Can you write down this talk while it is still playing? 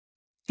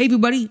Hey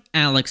everybody,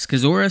 Alex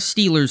Kozora,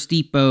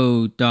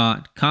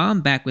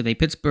 SteelersDepot.com, back with a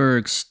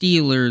Pittsburgh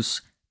Steelers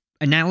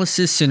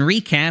analysis and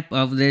recap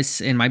of this,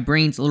 and my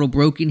brain's a little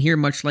broken here,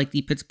 much like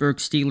the Pittsburgh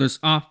Steelers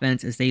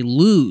offense as they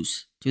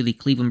lose to the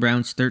Cleveland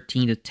Browns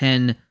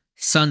 13-10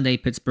 Sunday.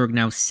 Pittsburgh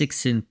now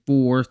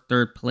 6-4,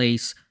 third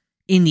place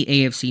in the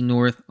AFC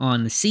North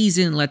on the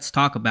season. Let's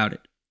talk about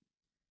it.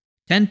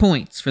 10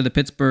 points for the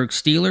Pittsburgh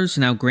Steelers.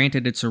 Now,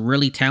 granted, it's a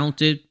really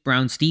talented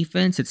Browns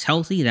defense. It's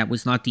healthy. That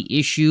was not the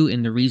issue,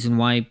 and the reason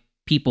why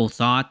people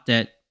thought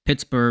that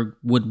Pittsburgh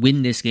would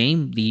win this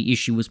game. The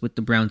issue was with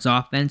the Browns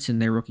offense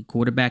and their rookie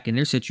quarterback and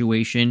their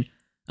situation.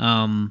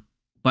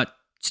 But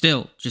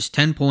still, just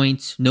 10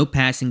 points, no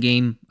passing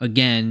game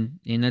again,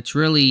 and that's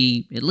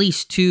really at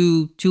least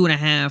two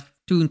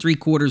and three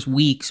quarters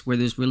weeks where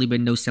there's really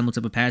been no semblance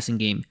of a passing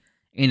game.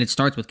 And it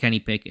starts with Kenny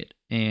Pickett,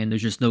 and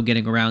there's just no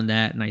getting around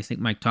that. And I think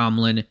Mike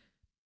Tomlin,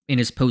 in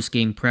his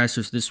post-game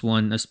pressers, this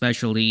one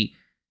especially,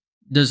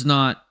 does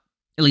not,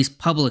 at least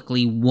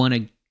publicly, want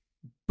to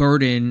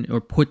burden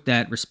or put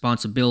that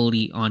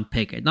responsibility on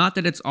Pickett. Not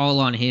that it's all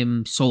on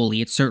him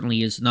solely, it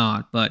certainly is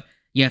not, but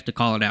you have to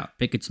call it out.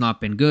 Pickett's not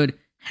been good,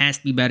 has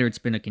to be better. It's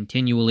been a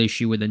continual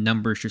issue where the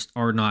numbers just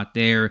are not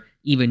there,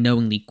 even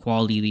knowing the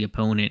quality of the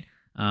opponent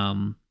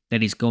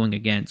that he's going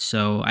against.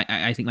 So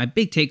I think my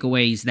big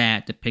takeaway is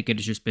that Pickett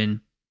has just been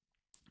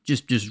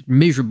just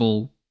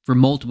miserable for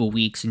multiple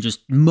weeks and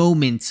just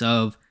moments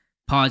of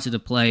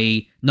positive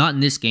play, not in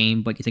this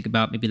game, but you think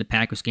about maybe the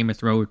Packers game a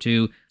throw or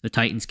two, the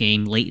Titans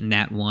game late in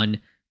that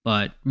one,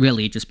 but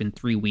really it's just been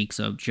 3 weeks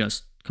of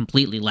just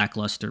completely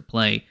lackluster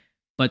play.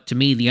 But to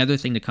me, the other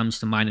thing that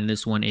comes to mind in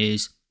this one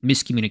is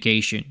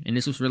miscommunication. And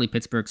this was really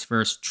Pittsburgh's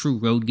first true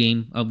road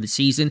game of the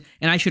season.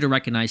 And I should have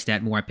recognized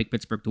that more. I picked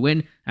Pittsburgh to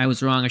win. I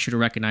was wrong. I should have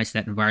recognized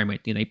that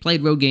environment. You know, they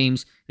played road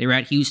games. They were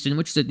at Houston,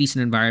 which is a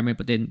decent environment,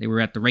 but then they were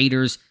at the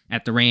Raiders,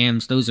 at the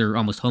Rams. Those are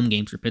almost home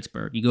games for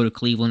Pittsburgh. You go to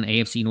Cleveland,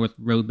 AFC North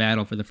road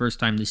battle for the first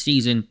time this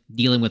season,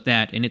 dealing with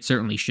that, and it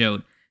certainly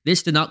showed.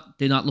 This did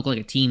not look like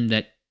a team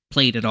that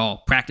played at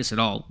all, practiced at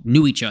all,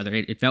 knew each other.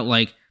 It felt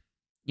like,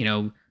 you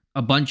know,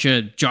 a bunch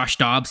of Josh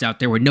Dobbs out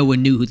there where no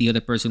one knew who the other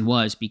person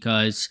was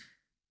because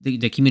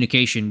the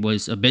communication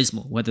was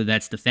abysmal, whether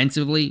that's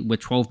defensively with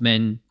 12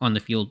 men on the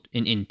field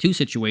in two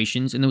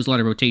situations, and there was a lot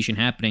of rotation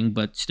happening,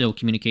 but still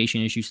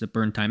communication issues that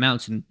burned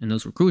timeouts, and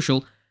those were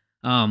crucial.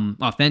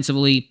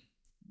 Offensively,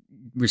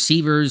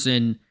 receivers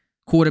and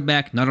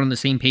quarterback not on the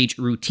same page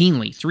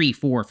routinely, 3,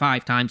 4,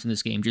 5 times in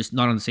this game, just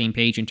not on the same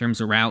page in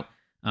terms of route.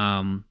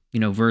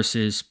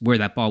 Versus where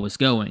that ball was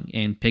going.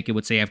 And Pickett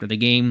would say after the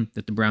game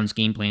that the Browns'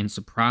 game plan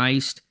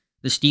surprised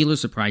the Steelers,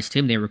 surprised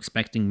him. They were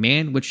expecting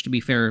man, which, to be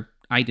fair,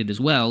 I did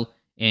as well.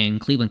 And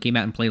Cleveland came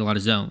out and played a lot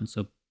of zone.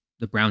 So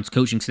the Browns'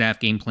 coaching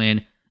staff game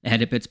plan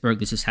ahead of Pittsburgh,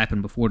 this has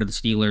happened before to the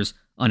Steelers,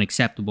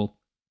 unacceptable.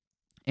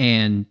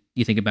 And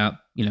you think about,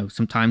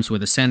 some times where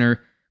the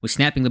center was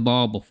snapping the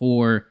ball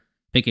before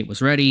Pickett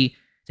was ready.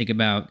 Think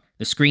about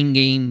the screen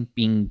game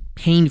being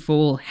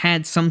painful,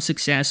 had some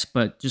success,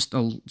 but just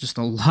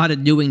a lot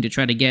of doing to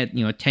try to get,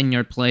 a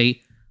 10-yard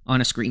play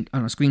on a screen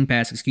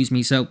pass,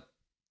 So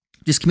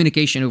just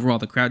communication overall,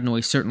 the crowd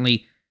noise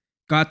certainly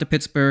got to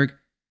Pittsburgh,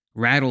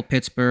 rattled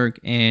Pittsburgh,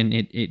 and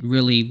it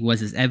really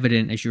was as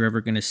evident as you're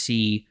ever going to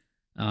see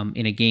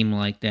in a game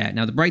like that.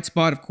 Now, the bright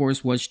spot, of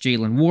course, was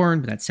Jaylen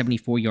Warren with that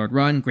 74-yard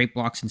run, great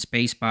blocks in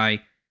space by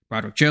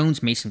Broderick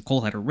Jones. Mason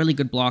Cole had a really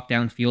good block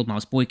downfield.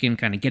 Miles Boykin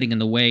kind of getting in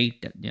the way.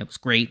 That was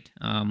great.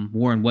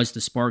 Warren was the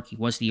spark. He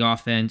was the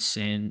offense.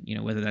 And,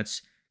 whether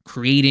that's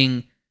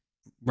creating,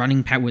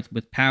 running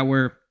with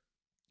power,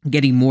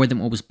 getting more than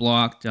what was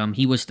blocked,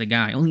 he was the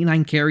guy. Only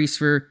 9 carries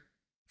for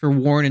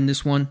Warren in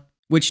this one,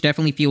 which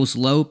definitely feels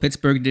low.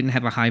 Pittsburgh didn't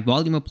have a high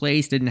volume of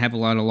plays, didn't have a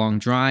lot of long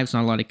drives,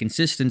 not a lot of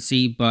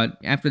consistency. But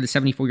after the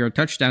 74-yard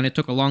touchdown, it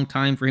took a long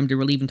time for him to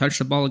really even touch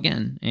the ball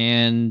again.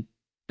 And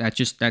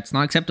that's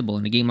not acceptable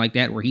in a game like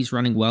that where he's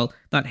running well.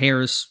 Thought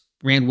Harris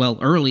ran well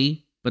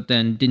early, but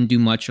then didn't do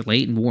much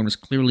late, and Warren was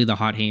clearly the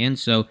hot hand,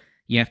 so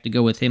you have to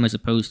go with him as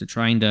opposed to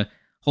trying to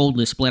hold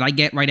the split. I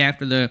get right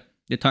after the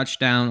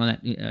touchdown on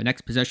that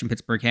next possession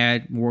Pittsburgh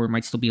had, Warren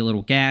might still be a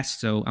little gassed,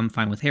 so I'm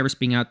fine with Harris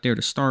being out there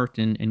to start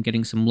and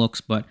getting some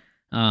looks, but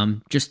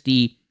just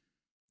the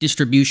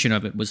distribution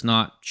of it was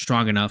not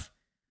strong enough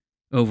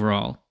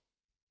overall.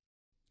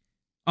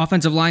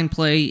 Offensive line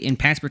play in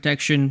pass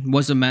protection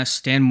was a mess.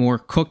 Stan Moore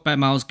cooked by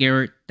Myles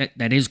Garrett.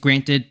 That is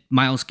granted.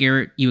 Myles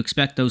Garrett, you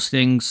expect those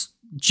things.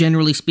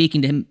 Generally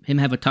speaking, to him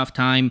have a tough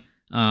time.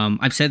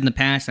 I've said in the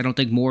past, I don't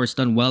think Moore has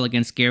done well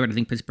against Garrett. I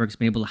think Pittsburgh's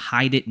been able to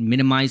hide it and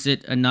minimize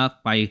it enough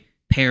by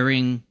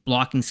pairing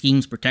blocking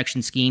schemes,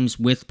 protection schemes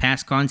with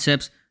pass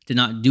concepts. Did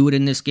not do it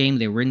in this game.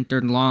 They were in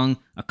third and long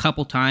a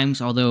couple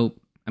times, although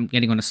I'm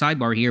getting on a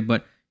sidebar here,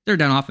 but third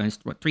down offense,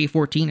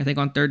 3-14, I think,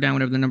 on third down,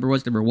 whatever the number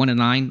was. They were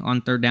 1-9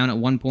 on third down at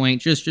one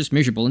point. Just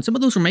miserable. And some of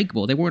those were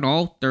makeable. They weren't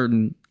all 3rd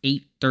and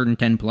 8, 3rd and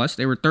 10 plus.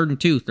 They were 3rd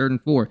and 2, 3rd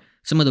and 4.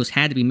 Some of those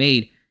had to be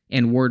made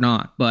and were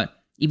not. But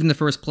even the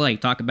first play,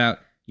 talk about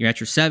you're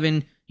at your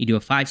 7, you do a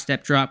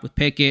 5-step drop with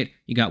Pickett,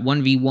 you got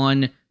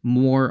 1v1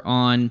 more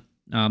on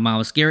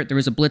Myles Garrett. There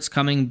was a blitz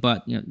coming,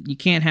 but you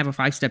can't have a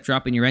 5-step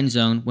drop in your end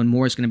zone when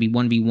Moore is going to be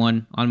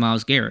 1v1 on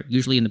Myles Garrett.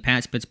 Usually in the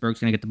past, Pittsburgh's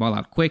going to get the ball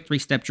out quick,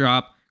 3-step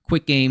drop,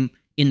 quick game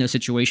in those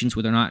situations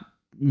where they're not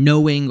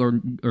knowing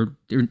or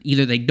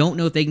either they don't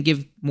know if they can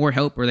give more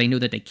help or they know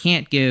that they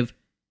can't give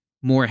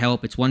more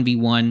help. It's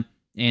 1v1,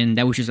 and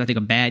that was just, I think,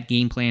 a bad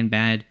game plan,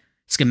 bad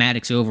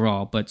schematics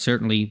overall, but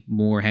certainly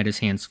Moore had his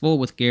hands full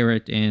with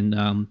Garrett,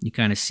 and you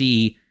kind of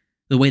see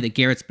the way that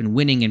Garrett's been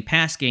winning in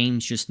past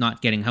games, just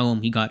not getting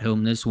home. He got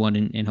home this one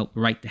and helped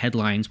write the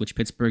headlines, which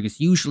Pittsburgh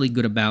is usually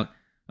good about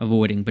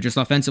avoiding. But just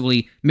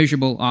offensively,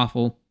 miserable,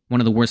 awful,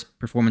 one of the worst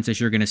performances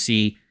you're going to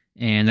see,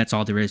 and that's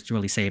all there is to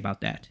really say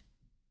about that.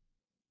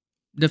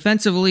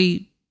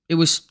 Defensively, it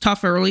was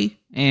tough early,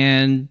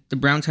 and the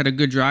Browns had a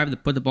good drive to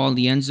put the ball in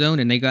the end zone,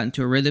 and they got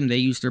into a rhythm. They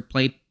used their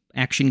play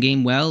action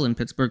game well, and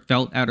Pittsburgh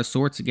felt out of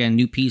sorts. Again,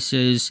 new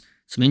pieces,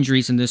 some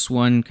injuries in this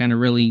one kind of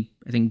really,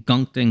 I think,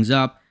 gunked things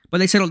up. But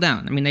they settled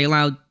down. I mean, they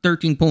allowed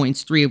 13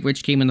 points, 3 of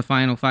which came in the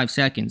final 5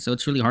 seconds. So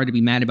it's really hard to be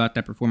mad about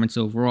that performance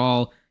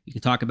overall. You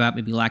can talk about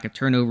maybe lack of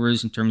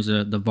turnovers in terms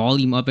of the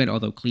volume of it,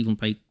 although Cleveland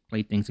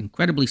played things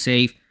incredibly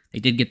safe. They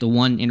did get the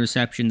one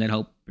interception that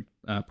helped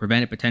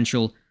prevent a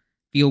potential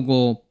field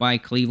goal by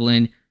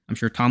Cleveland. I'm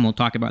sure Tom will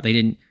talk about they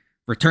didn't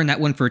return that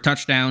one for a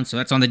touchdown, so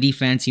that's on the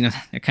defense,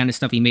 that kind of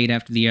stuff he made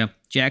after the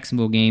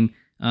Jacksonville game.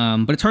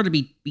 But it's hard to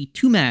be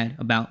too mad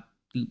about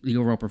the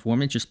overall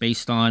performance just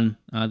based on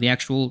the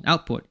actual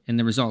output and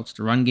the results.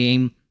 The run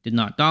game did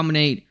not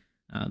dominate.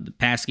 The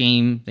pass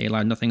game, they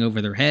allowed nothing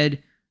over their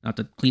head. Not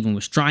that Cleveland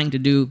was trying to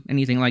do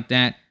anything like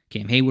that.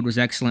 Cam Hayward was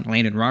excellent.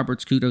 Landon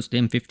Roberts, kudos to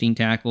him, 15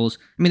 tackles.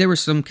 I mean, there were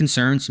some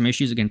concerns, some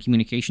issues, again,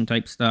 communication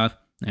type stuff.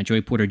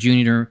 Joey Porter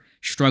Jr.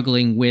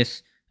 struggling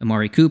with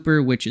Amari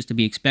Cooper, which is to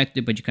be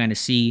expected, but you kind of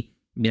see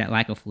maybe that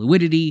lack of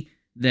fluidity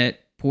that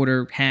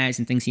Porter has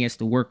and things he has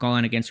to work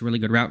on against a really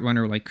good route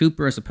runner like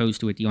Cooper, as opposed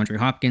to a DeAndre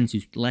Hopkins,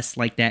 who's less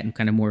like that and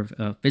kind of more of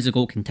a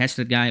physical,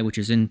 contested guy, which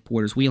is in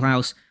Porter's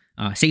wheelhouse.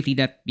 Safety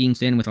depth being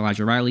thin with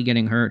Elijah Riley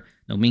getting hurt,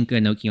 no Minka,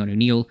 no Keanu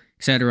Neal,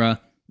 etc.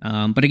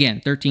 But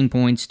again, 13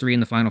 points, 3 in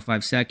the final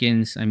 5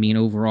 seconds. I mean,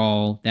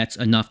 overall, that's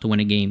enough to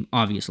win a game,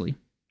 obviously.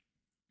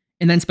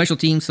 And then special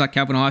teams, thought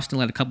Calvin Austin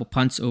let a couple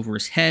punts over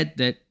his head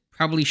that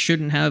probably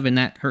shouldn't have in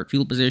that hurt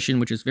field position,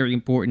 which is very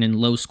important in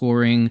low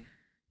scoring,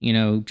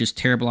 just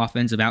terrible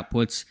offensive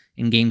outputs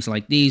in games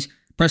like these.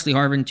 Presley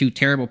Harvin, 2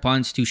 terrible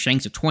punts, 2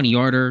 shanks, a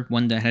 20-yarder,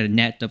 one that had a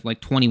net of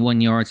like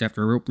 21 yards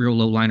after a real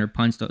low-liner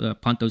punt.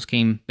 Those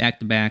came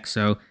back-to-back,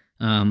 so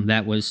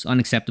that was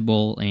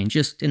unacceptable. And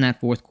just in that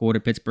fourth quarter,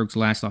 Pittsburgh's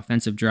last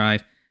offensive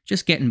drive,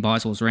 just get in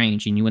Boswell's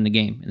range and you win the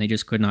game, and they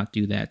just could not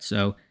do that.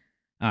 So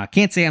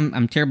can't say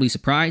I'm terribly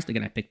surprised.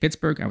 Again, I picked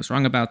Pittsburgh. I was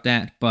wrong about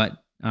that,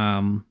 but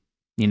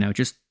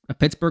just a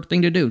Pittsburgh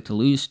thing to do, to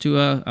lose to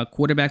a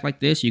quarterback like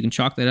this. You can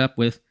chalk that up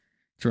with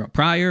Terrell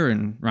Pryor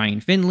and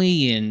Ryan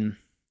Finley and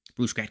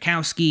Bruce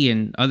Gradkowski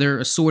and other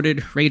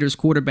assorted Raiders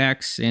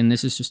quarterbacks, and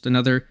this is just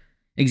another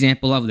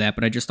example of that.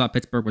 But I just thought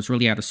Pittsburgh was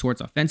really out of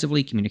sorts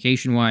offensively,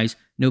 communication-wise,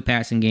 no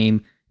passing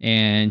game,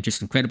 and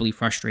just incredibly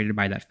frustrated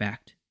by that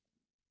fact.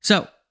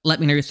 So,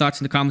 let me know your thoughts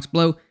in the comments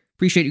below.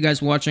 Appreciate you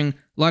guys watching.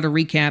 A lot of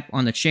recap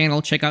on the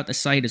channel. Check out the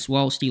site as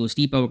well, Steelers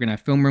Depot. We're going to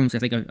have film rooms. I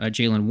think a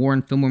Jaylen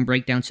Warren film room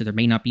breakdown, so there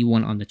may not be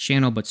one on the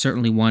channel, but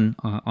certainly one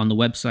on the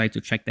website, so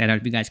check that out.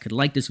 If you guys could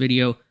like this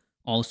video,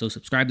 also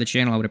subscribe to the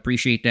channel, I would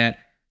appreciate that.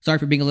 Sorry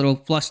for being a little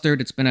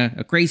flustered. It's been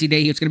a crazy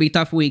day. It's going to be a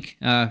tough week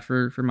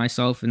for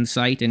myself and the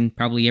site and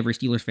probably every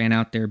Steelers fan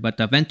out there, but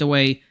vent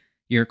away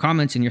your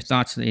comments and your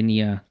thoughts in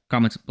the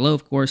comments below,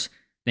 of course.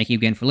 Thank you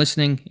again for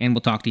listening, and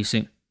we'll talk to you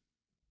soon.